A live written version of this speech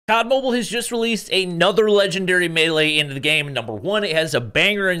COD Mobile has just released another legendary melee into the game. Number one, it has a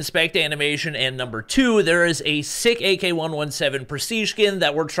banger inspect animation, and number two, there is a sick AK-117 prestige skin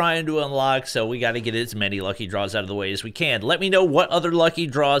that we're trying to unlock, so we got to get as many lucky draws out of the way as we can. Let me know what other lucky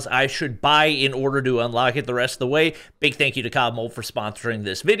draws I should buy in order to unlock it the rest of the way. Big thank you to COD Mobile for sponsoring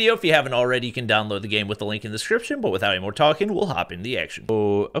this video. If you haven't already, you can download the game with the link in the description, but without any more talking, we'll hop into the action.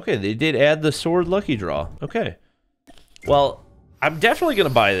 Oh, okay, they did add the sword lucky draw. Okay. Well, I'm definitely going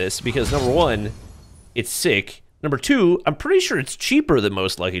to buy this because, number one, it's sick. Number two, I'm pretty sure it's cheaper than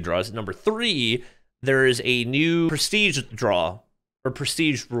most lucky draws. Number three, there is a new prestige draw, or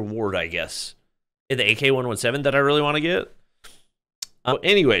prestige reward, I guess, in the AK-117 that I really want to get.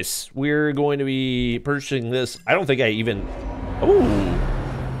 Anyways, we're going to be purchasing this. I don't think I even...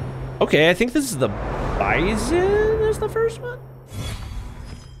 Oh! Okay, I think this is the Bison is the first one?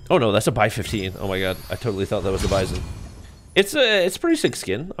 Oh no, that's a buy 15. Oh my god, I totally thought that was the Bison. It's a pretty sick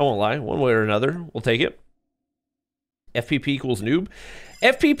skin, I won't lie. One way or another, we'll take it. FPP equals noob.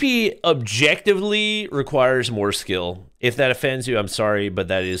 FPP objectively requires more skill. If that offends you, I'm sorry, but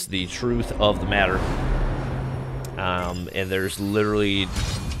that is the truth of the matter. And there's literally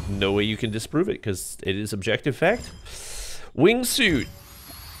no way you can disprove it, because it is objective fact. Wingsuit.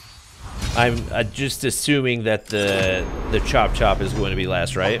 I'm just assuming that the chop chop is going to be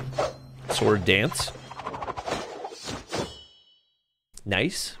last, right? Sword dance.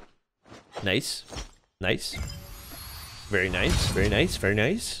 Nice. Nice. Nice. Very nice. Very nice. Very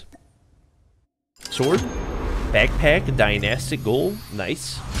nice. Sword. Backpack. Dynastic goal.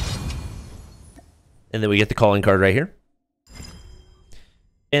 Nice. And then we get the calling card right here.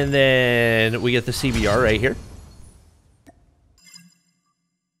 And then we get the CBR right here.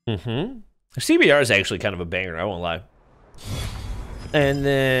 CBR is actually kind of a banger, I won't lie. And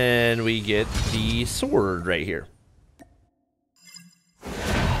then we get the sword right here.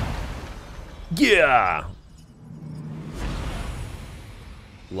 Yeah!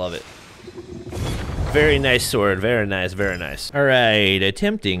 Love it. Very nice sword. Very nice, very nice. Alright,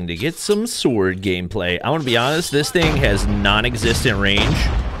 attempting to get some sword gameplay. I want to be honest, this thing has non-existent range.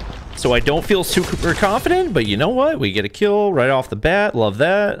 So I don't feel super confident, but you know what? We get a kill right off the bat. Love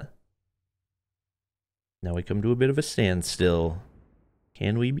that. Now we come to a bit of a standstill.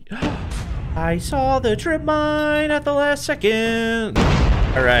 Can we be... I saw the trip mine at the last second.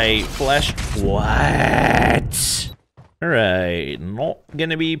 Alright, flash. What? Alright, not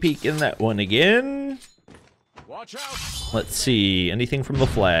gonna be peeking that one again. Watch out. Let's see. Anything from the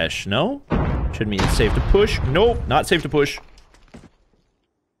flash? No? Should mean it's safe to push. Nope, not safe to push.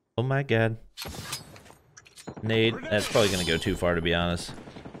 Oh my god. Nade. That's probably gonna go too far, to be honest.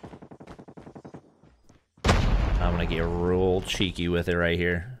 I'm gonna get real cheeky with it right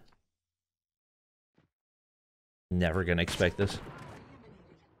here. Never gonna expect this.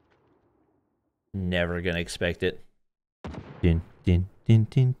 Never gonna expect it. Din, din, din,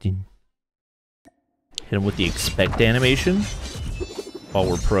 din, din. Hit him with the expect animation. While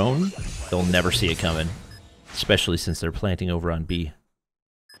we're prone, they'll never see it coming. Especially since they're planting over on B.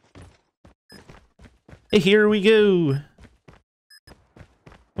 Hey, here we go. I'm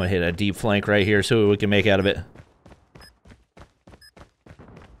gonna hit a deep flank right here so we can make out of it.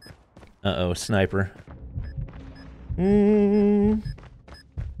 Uh-oh, sniper.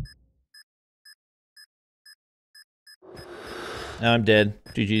 I'm dead.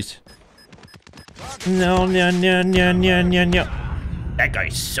 GG's. No, no, no, no, no, no, no. That guy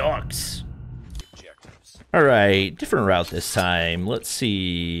sucks. Alright, different route this time. Let's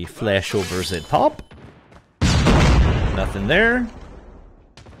see. Flashovers at top. Nothing there.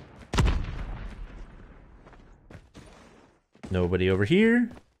 Nobody over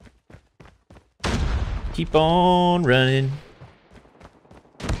here. Keep on running.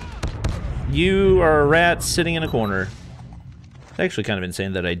 You are a rat sitting in a corner. It's actually kind of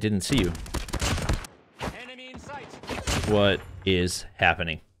insane that I didn't see you. Enemy in sight. What is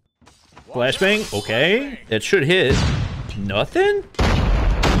happening? Flashbang? Okay. That should hit. Nothing?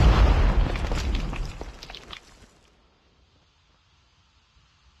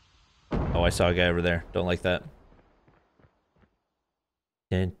 Oh, I saw a guy over there. Don't like that.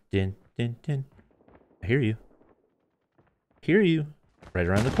 Din, din, din, din. I hear you. Hear you. Right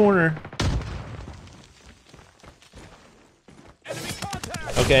around the corner.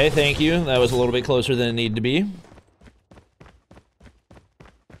 Okay, thank you. That was a little bit closer than it needed to be.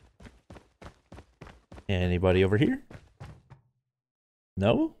 Anybody over here?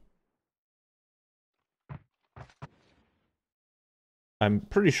 No? I'm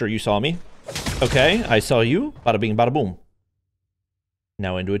pretty sure you saw me. Okay, I saw you. Bada bing, bada boom.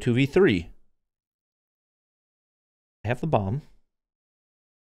 Now into a 2v3. I have the bomb.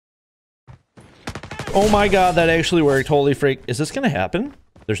 Oh my god, that actually worked. Holy freak. Is this gonna happen?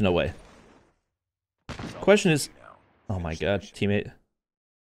 There's no way. Question is... Oh my god, teammate.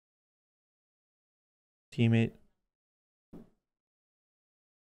 Teammate.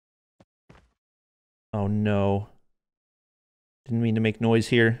 Oh no. Didn't mean to make noise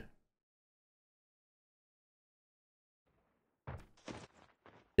here.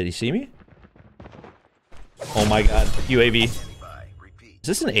 Did he see me? Oh my god, UAV. Is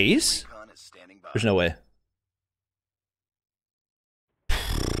this an ace? There's no way.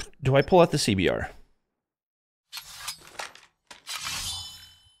 Do I pull out the CBR?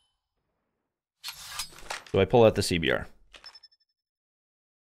 Do I pull out the CBR?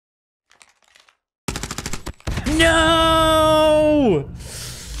 No!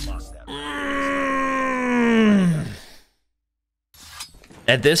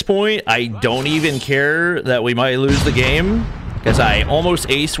 At this point, I don't even care that we might lose the game, because I almost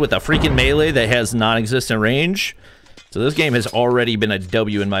aced with a freaking melee that has non-existent range. So this game has already been a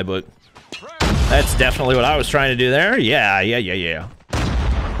W in my book. That's definitely what I was trying to do there. Yeah.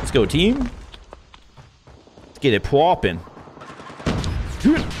 Let's go, team. Let's get it popping.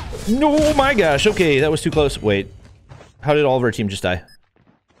 No, oh my gosh. Okay, that was too close. Wait. How did all of our team just die?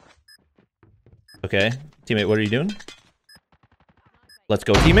 Okay. Teammate, what are you doing? Let's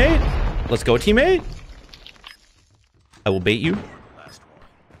go, teammate. Let's go, teammate. I will bait you.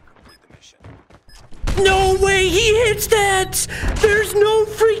 No way he hits that! There's no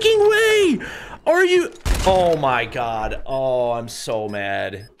freaking way! Are you... Oh my god. Oh, I'm so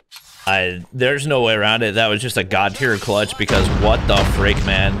mad. There's no way around it. That was just a god tier clutch because what the frick,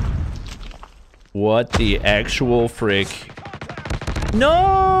 man? What the actual frick?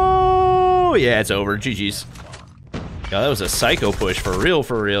 No! Yeah, it's over. GG's. Yeah, that was a psycho push for real,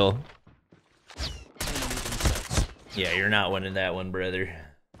 for real. Yeah, you're not winning that one, brother.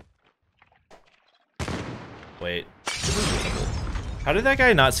 Wait. How did that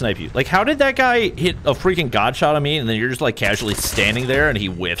guy not snipe you? Like, how did that guy hit a freaking god shot on me and then you're just like casually standing there and he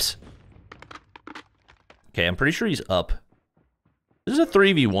whiffs? Okay, I'm pretty sure he's up. This is a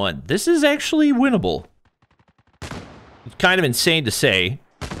 3v1. This is actually winnable. It's kind of insane to say,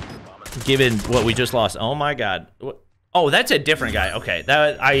 given what we just lost. Oh my god. Oh, that's a different guy. Okay,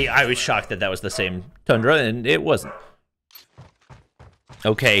 that I was shocked that that was the same Tundra, and it wasn't.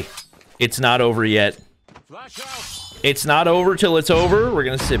 Okay, it's not over yet. It's not over till it's over. We're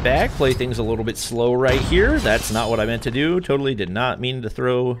gonna sit back, play things a little bit slow right here. That's not what I meant to do. Totally did not mean to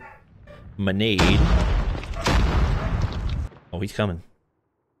throw Manade. Oh, he's coming.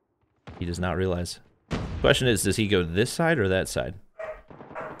 He does not realize. Question is, does he go this side or that side?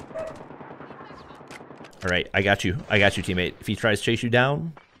 All right, I got you. I got you, teammate. If he tries to chase you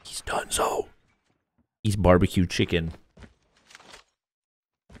down, he's done so. He's barbecue chicken.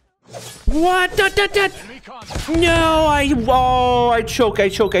 What? No, I choke. I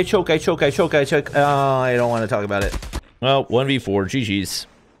don't want to talk about it. Well, 1v4, GG's.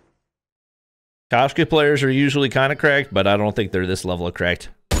 Koshka players are usually kind of cracked, but I don't think they're this level of cracked.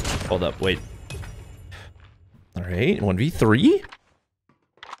 Hold up, wait. All right, 1v3?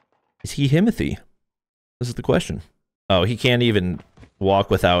 Is he Himothy? This is the question. Oh, he can't even walk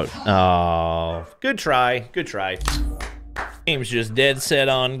without... Oh, good try. Good try. Game's just dead set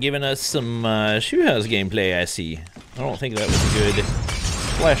on giving us some shoe house gameplay, I see. I don't think that was a good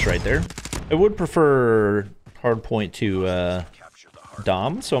flash right there. I would prefer hardpoint to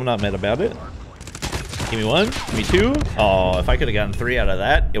Dom, so I'm not mad about it. Give me one, give me two. Oh, if I could have gotten 3 out of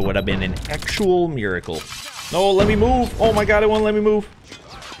that, it would have been an actual miracle. No, let me move. Oh my god, it won't let me move.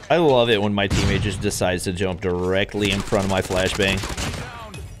 I love it when my teammate just decides to jump directly in front of my flashbang.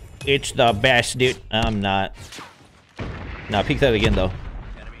 It's the best, dude. I'm not. Now, peek that again, though.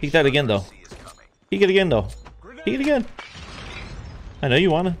 Peek that again, though. Peek it again, though. Peek it again. I know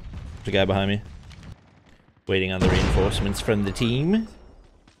you wanna. There's a guy behind me. Waiting on the reinforcements from the team.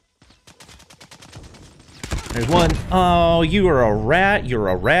 There's one. Oh, you are a rat. You're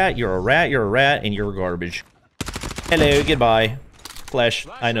a rat. You're a rat. You're a rat. And you're garbage. Hello. Goodbye. Flash.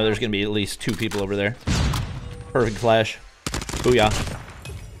 I know there's going to be at least 2 people over there. Perfect flash. Booyah.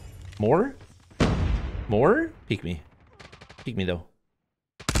 More? More? Peek me. Peek me, though.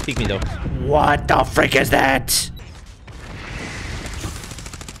 Peek me, though. What the frick is that?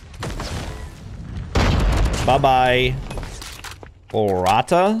 Bye-bye.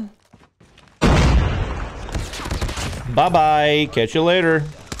 Orata. Bye-bye. Catch you later.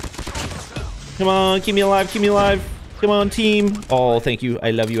 Come on, keep me alive, keep me alive. Come on, team. Oh, thank you.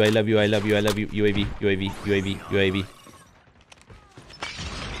 I love you, I love you, I love you, I love you. UAV, UAV, UAV, UAV.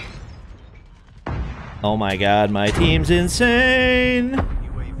 Oh my god, my team's insane.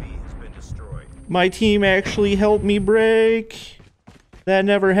 UAV has been destroyed. My team actually helped me break. That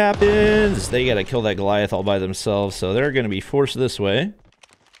never happens. They gotta kill that Goliath all by themselves, so they're gonna be forced this way.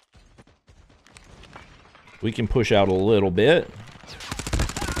 We can push out a little bit.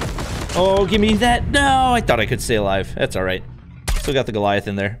 Oh, give me that. No, I thought I could stay alive. That's alright. Still got the Goliath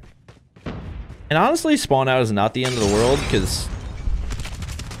in there. And honestly, spawn out is not the end of the world, because...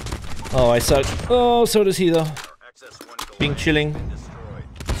 Oh, I suck. Oh, so does he, though. Being chilling.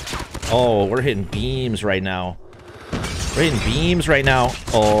 Oh, we're hitting beams right now. We're hitting beams right now.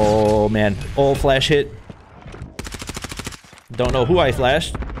 Oh, man. Oh, flash hit. Don't know who I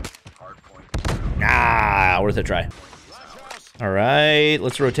flashed. Ah, worth a try. Alright,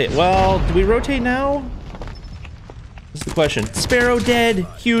 let's rotate. Well, do we rotate now? That's the question. Sparrow dead.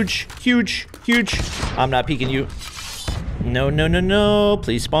 Huge, huge, huge. I'm not peeking you. No, no, no, no.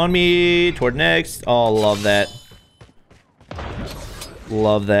 Please spawn me toward next. Oh, love that.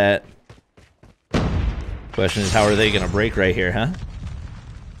 Love that. Question is, how are they gonna break right here, huh?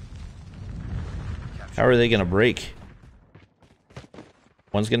 How are they gonna break?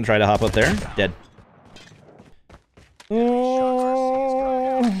 One's gonna try to hop up there. Dead.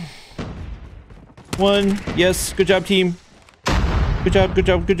 One. Yes. Good job, team. Good job, good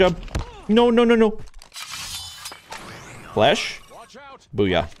job, good job. No, no, no, no. Flash.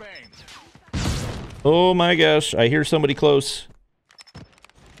 Booyah. Oh my gosh. I hear somebody close.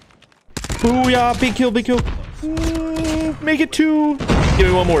 Booyah. Big kill, big kill. Make it 2. Give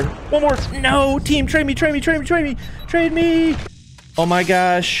me one more. One more. No. Team, trade me, trade me, trade me, trade me. Trade me. Oh my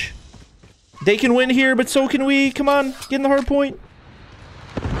gosh. They can win here, but so can we. Come on. Get in the hard point.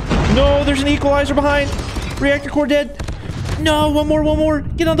 No, there's an equalizer behind. Reactor core dead. No, one more, one more.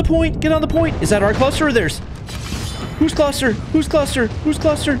 Get on the point. Get on the point. Is that our cluster or theirs? Who's cluster? Who's cluster? Who's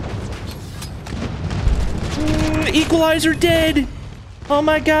cluster? Equalizer dead. Oh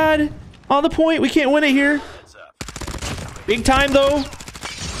my god. On the point. We can't win it here. Big time, though.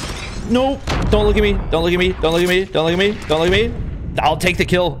 Nope. Don't look at me. Don't look at me. Don't look at me. Don't look at me. Don't look at me. I'll take the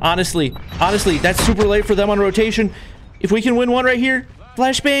kill, honestly. Honestly, that's super late for them on rotation. If we can win one right here,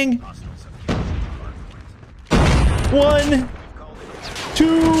 flashbang. 1,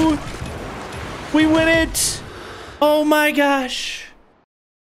 2. We win it. Oh my gosh.